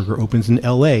 Umami Burger opens in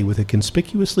LA with a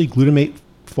conspicuously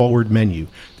glutamate-forward menu.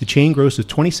 The chain grows to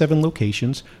 27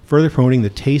 locations, further promoting the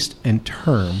taste and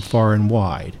term far and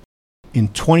wide. In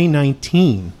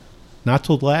 2019, not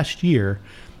till last year,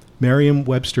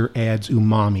 Merriam-Webster adds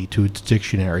umami to its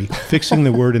dictionary, fixing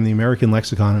the word in the American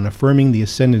lexicon and affirming the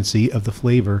ascendancy of the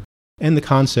flavor and the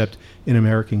concept in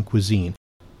American cuisine.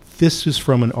 This is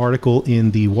from an article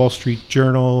in the Wall Street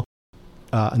Journal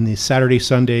in the Saturday,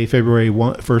 Sunday, February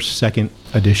 1st, 2nd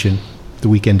edition, the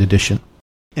weekend edition.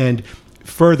 And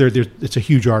further, it's a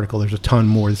huge article. There's a ton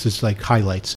more. This is like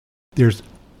highlights. You're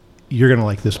going to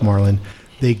like this, Marlon.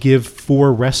 They give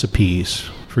 4 recipes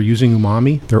for using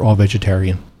umami. They're all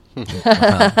vegetarian.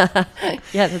 Yeah,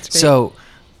 that's great. So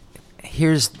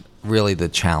here's really the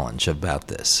challenge about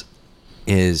this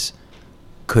is,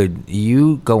 could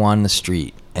you go on the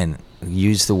street and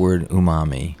use the word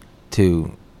umami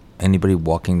to anybody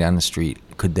walking down the street?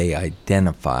 Could they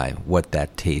identify what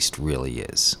that taste really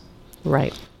is?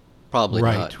 Right. Probably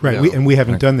not. Right. No. We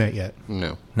haven't done that yet.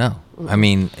 No. No. I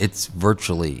mean, it's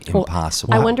virtually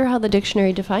impossible. I wonder how the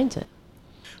dictionary defines it.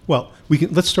 Well,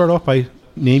 let's start off by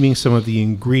naming some of the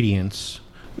ingredients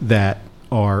that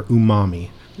are umami.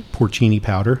 Porcini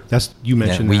powder. You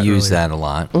mentioned we that use earlier. that a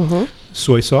lot. Mm-hmm.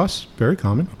 Soy sauce, very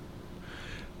common.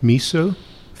 Miso,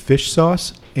 fish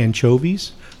sauce,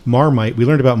 anchovies, Marmite. We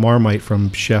learned about Marmite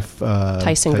from Chef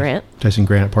Tyson Grant. Tyson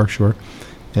Grant at Park Shore.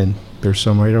 And there's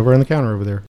some right over on the counter over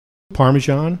there.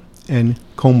 Parmesan and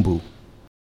kombu.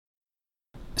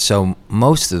 So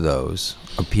most of those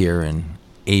appear in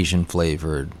Asian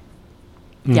flavored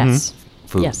Yes.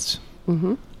 foods. Yes.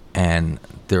 Mm-hmm. And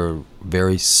they're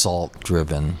very salt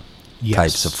driven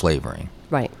types of flavoring.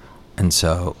 Right. And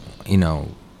so,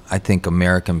 I think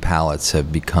American palates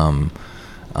have become,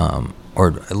 or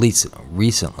at least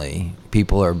recently,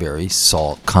 people are very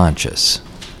salt conscious.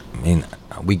 I mean,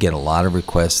 we get a lot of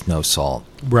requests, no salt.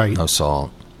 Right. No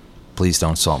salt. Please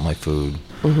don't salt my food.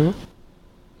 Mm-hmm.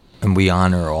 And we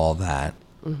honor all that.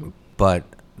 Mm-hmm. But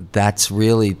that's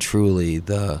really, truly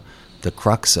the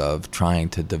crux of trying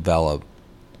to develop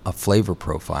a flavor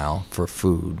profile for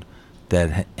food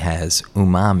that has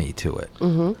umami to it.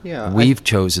 Mm-hmm. Yeah. We've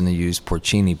chosen to use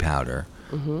porcini powder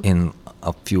Mm-hmm. in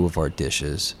a few of our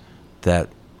dishes that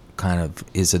kind of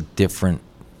is a different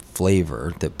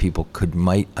flavor that people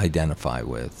might identify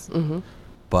with. Mm-hmm.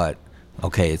 But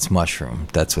okay, it's mushroom.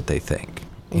 That's what they think,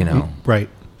 you know. Right.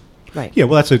 Right. Yeah,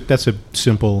 well, that's a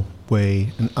simple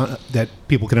way that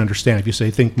people can understand. If you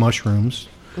say, think mushrooms,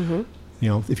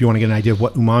 Mm-hmm. if you want to get an idea of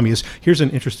what umami is. Here's an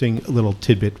interesting little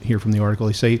tidbit here from the article.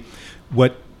 They say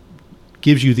what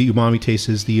gives you the umami taste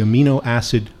is the amino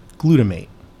acid glutamate.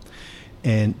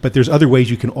 But there's other ways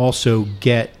you can also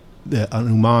get an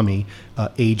umami: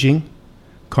 aging,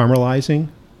 caramelizing,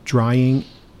 drying,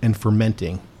 and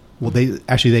fermenting. Well,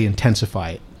 they intensify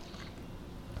it.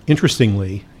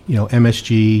 Interestingly,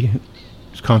 MSG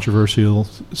is controversial.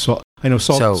 Salt, I know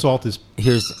salt is.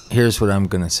 Here's what I'm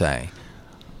going to say.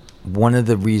 One of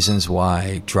the reasons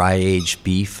why dry aged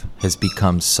beef has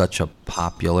become such a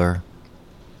popular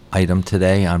item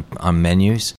today on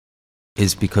menus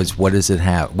is because what does it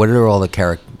have? What are all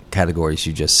the categories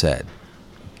you just said?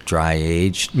 Dry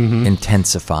age,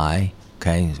 intensify.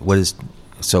 Okay,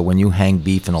 so when you hang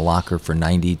beef in a locker for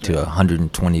 90 to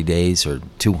 120 days or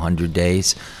 200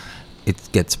 days, it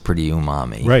gets pretty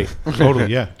umami. Right.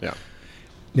 Totally. Yeah. Yeah.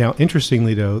 Now,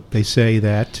 interestingly, though, they say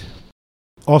that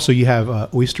also you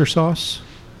have oyster sauce,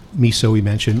 miso we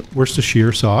mentioned,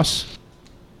 Worcestershire sauce.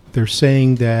 They're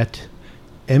saying that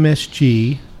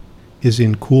MSG is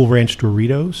in Cool Ranch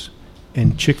Doritos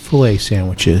and Chick-fil-A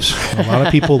sandwiches. A lot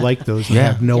of people like those and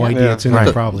have no idea it's in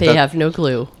there probably. They have no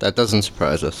clue. That doesn't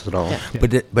surprise us at all.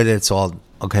 Yeah. But it's all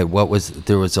okay.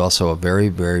 There was also a very,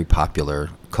 very popular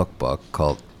cookbook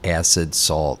called Acid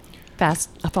Salt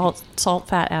Salt,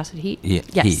 fat, acid, heat.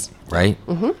 Heat, right?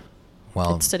 Mm-hmm.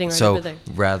 Well, It's sitting right so over there.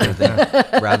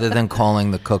 rather than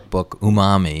calling the cookbook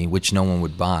umami, which no one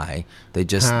would buy, they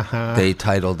just they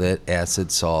titled it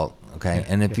Acid Salt. Okay,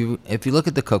 and if you look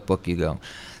at the cookbook, you go,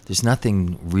 there's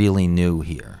nothing really new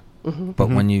here. But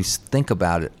when you think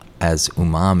about it as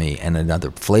umami and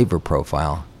another flavor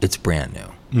profile, it's brand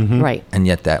new. Right. And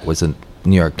yet that was a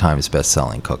New York Times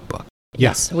best-selling cookbook.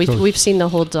 Yes. We've seen the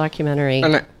whole documentary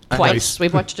And twice.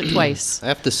 We've watched it twice. I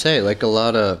have to say, like a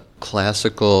lot of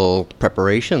classical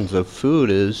preparations of food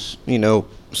is,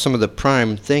 some of the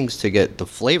prime things to get the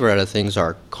flavor out of things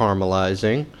are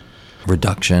caramelizing,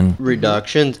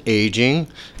 reductions, aging,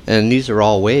 and these are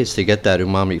all ways to get that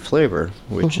umami flavor,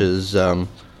 which is,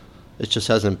 it just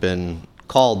hasn't been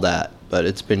called that, but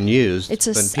it's been used.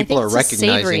 People are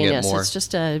recognizing it more. It's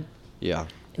just a... Yeah.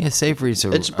 Yeah, savories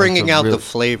are... It's bringing out the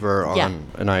flavor on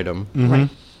an item. Right.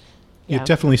 Yeah,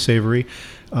 definitely savory.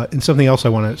 And something else I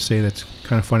want to say that's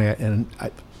kind of funny, and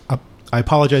I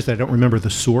apologize that I don't remember the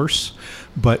source,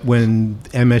 but when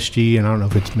MSG, and I don't know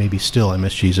if it's maybe still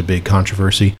MSG is a big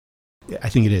controversy. I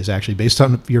think it is actually, based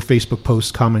on your Facebook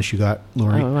post comments you got,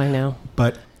 Lori. Oh, I know.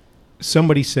 But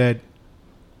somebody said,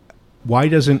 why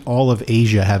doesn't all of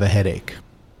Asia have a headache?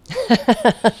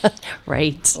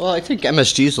 Right. Well, I think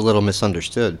MSG is a little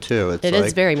misunderstood, too. It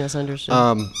is very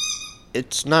misunderstood.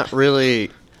 It's not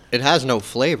really... It has no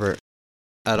flavor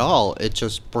at all. It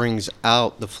just brings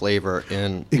out the flavor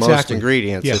in most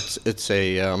ingredients. Yeah. It's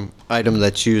a item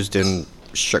that's used in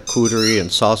charcuterie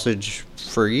and sausage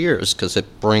for years because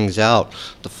it brings out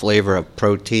the flavor of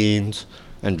proteins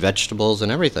and vegetables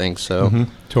and everything. So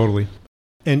Totally.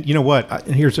 And you know what?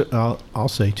 And here's I'll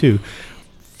say too.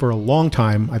 For a long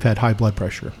time, I've had high blood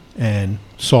pressure, and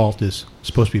salt is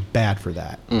supposed to be bad for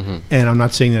that. And I'm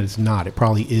not saying that it's not. It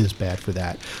probably is bad for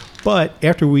that. But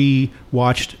after we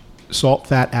watched Salt,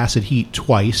 Fat, Acid, Heat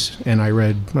twice, and I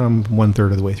read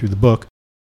 1/3 of the way through the book,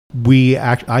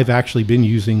 I've actually been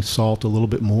using salt a little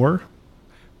bit more,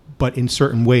 but in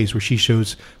certain ways where she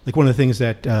shows, like one of the things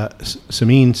that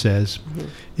Samin says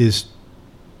is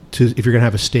if you're going to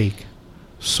have a steak,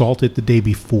 salt it the day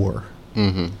before.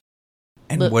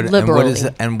 And what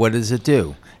does it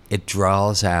do? It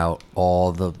draws out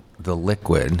all the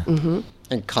liquid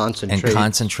and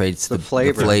concentrates the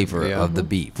flavor of the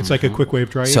beef. It's like a quick way of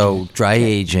dry aging. So dry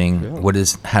aging,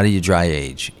 how do you dry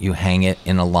age? You hang it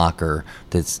in a locker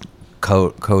that's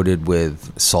coated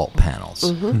with salt panels.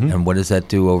 And what does that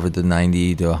do over the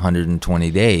 90 to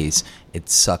 120 days? It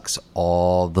sucks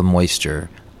all the moisture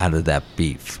out of that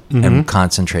beef and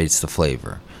concentrates the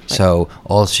flavor. So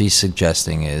all she's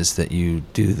suggesting is that you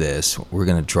do this. We're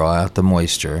going to draw out the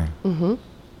moisture,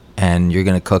 and you're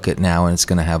going to cook it now, and it's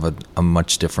going to have a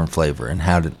much different flavor. And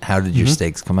how did your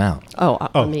steaks come out? Oh,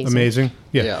 amazing!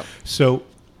 Yeah. So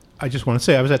I just want to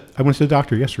say I went to the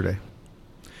doctor yesterday,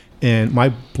 and my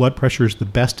blood pressure is the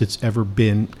best it's ever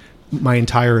been my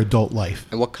entire adult life.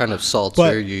 And what kind of salts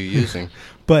are you using?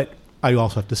 But I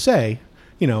also have to say,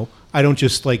 I don't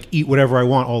just like eat whatever I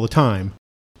want all the time,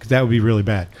 because that would be really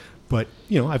bad. But,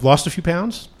 I've lost a few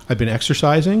pounds. I've been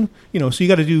exercising, so you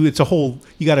got to do,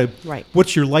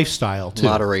 what's your lifestyle too?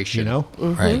 Moderation.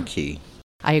 Right. Key.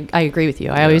 I agree with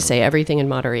you. I always say everything in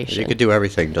moderation. You could do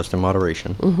everything just in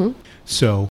moderation.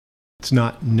 So it's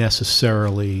not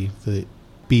necessarily the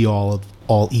be-all of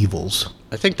all evils.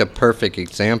 I think the perfect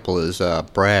example is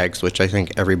Bragg's, which I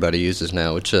think everybody uses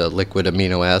now. It's a liquid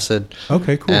amino acid.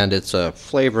 Okay, cool. And it's a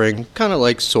flavoring kind of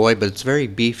like soy, but it's very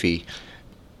beefy.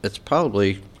 It's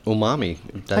probably umami.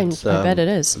 That's, I bet it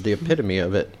is. The epitome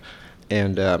of it.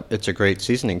 And it's a great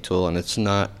seasoning tool, and it's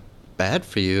not bad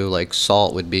for you like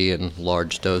salt would be in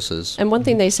large doses. And one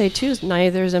thing they say, too, is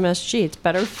neither is MSG. It's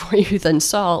better for you than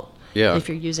salt if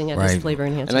you're using it as flavor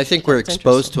enhancer. And I think we're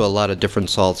exposed to a lot of different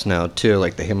salts now, too,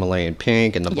 like the Himalayan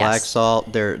pink and the black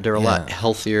salt. They're a lot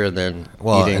healthier than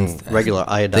eating regular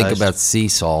iodized. Think about sea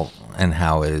salt and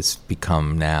how it has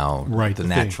become now Right, the the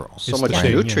natural. thing. So It's much the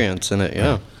thing, yeah. nutrients in it,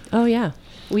 yeah. Oh yeah,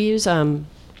 we have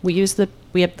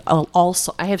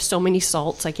I have so many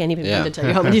salts. I can't even begin Yeah. to tell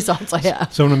you how many salts I have.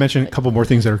 So I want to mention a couple more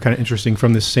things that are kind of interesting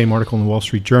from this same article in the Wall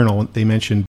Street Journal. They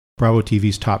mentioned Bravo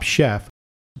TV's Top Chef.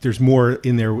 There's more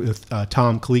in there with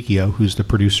Tom Colicchio, who's the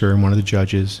producer and one of the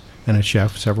judges and a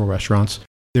chef, several restaurants.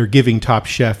 They're giving Top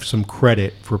Chef some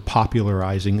credit for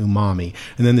popularizing umami.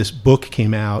 And then this book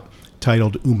came out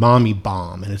titled Umami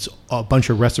Bomb, and it's a bunch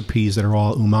of recipes that are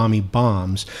all umami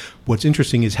bombs. What's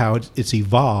interesting is how it's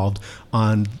evolved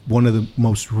on one of the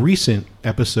most recent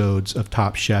episodes of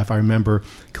Top Chef. I remember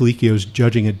Colicchio's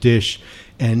judging a dish,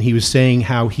 and he was saying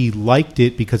how he liked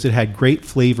it because it had great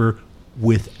flavor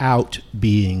without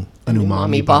being an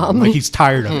umami bomb. Like he's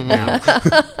tired of it now.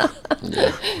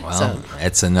 Well,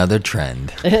 it's another trend.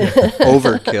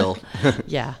 Overkill.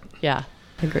 Yeah,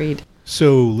 agreed.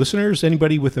 So, listeners,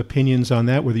 anybody with opinions on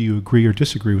that, whether you agree or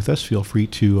disagree with us, feel free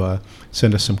to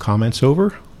send us some comments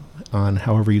over on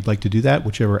however you'd like to do that,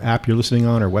 whichever app you're listening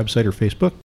on, or website or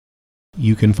Facebook.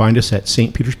 You can find us at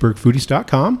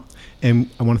stpetersburgfoodies.com. And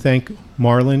I want to thank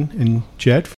Marlon and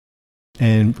Jed.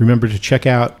 And remember to check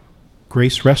out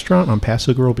Grace Restaurant on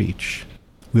Paso Girl Beach.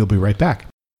 We'll be right back.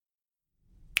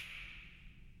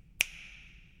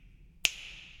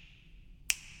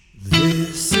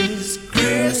 This is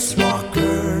Chris Walker,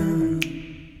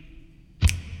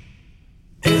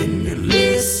 and you're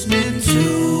listening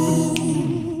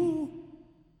to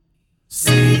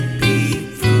St. Pete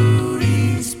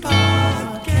Foodies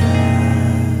Podcast.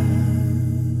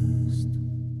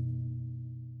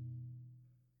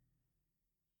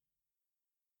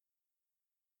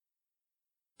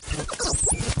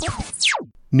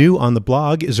 New on the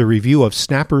blog is a review of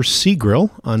Snapper's Sea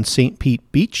Grill on St. Pete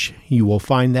Beach. You will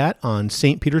find that on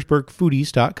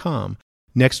stpetersburgfoodies.com.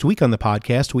 Next week on the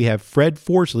podcast, we have Fred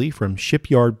Forsley from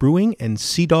Shipyard Brewing and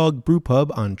Sea Dog Brew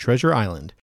Pub on Treasure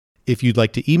Island. If you'd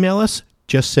like to email us,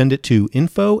 just send it to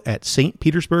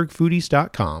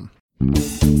info@stpetersburgfoodies.com.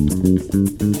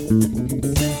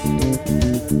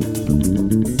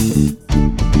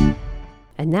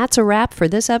 And that's a wrap for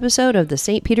this episode of the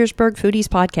St. Petersburg Foodies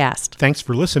Podcast. Thanks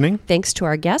for listening. Thanks to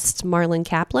our guests, Marlon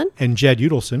Kaplan, And Jed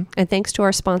Udelson, and thanks to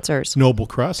our sponsors, Noble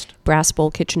Crust, Brass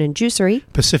Bowl Kitchen and Juicery,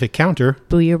 Pacific Counter,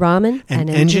 Booyah Ramen, and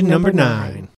Engine Number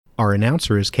 9. Our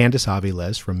announcer is Candace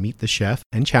Aviles from Meet the Chef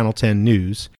and Channel 10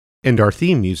 News, and our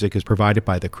theme music is provided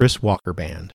by the Chris Walker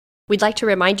Band. We'd like to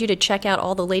remind you to check out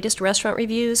all the latest restaurant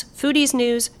reviews, foodies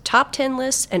news, top 10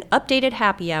 lists, and updated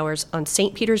happy hours on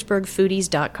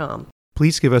stpetersburgfoodies.com.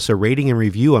 Please give us a rating and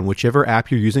review on whichever app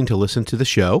you're using to listen to the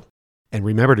show. And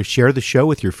remember to share the show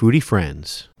with your foodie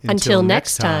friends. Until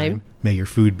next time, may your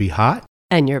food be hot.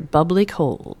 And you're bubbly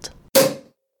cold.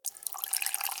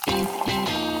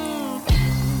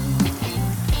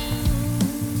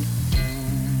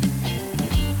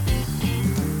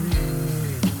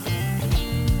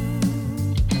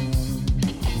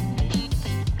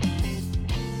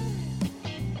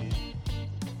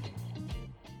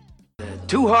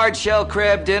 Two hard shell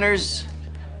crab dinners,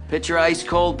 pitcher ice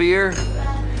cold beer,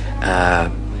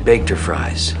 baked or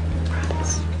fries?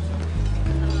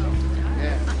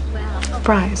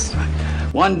 Fries.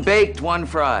 One baked, one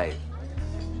fried.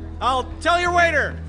 I'll tell your waiter.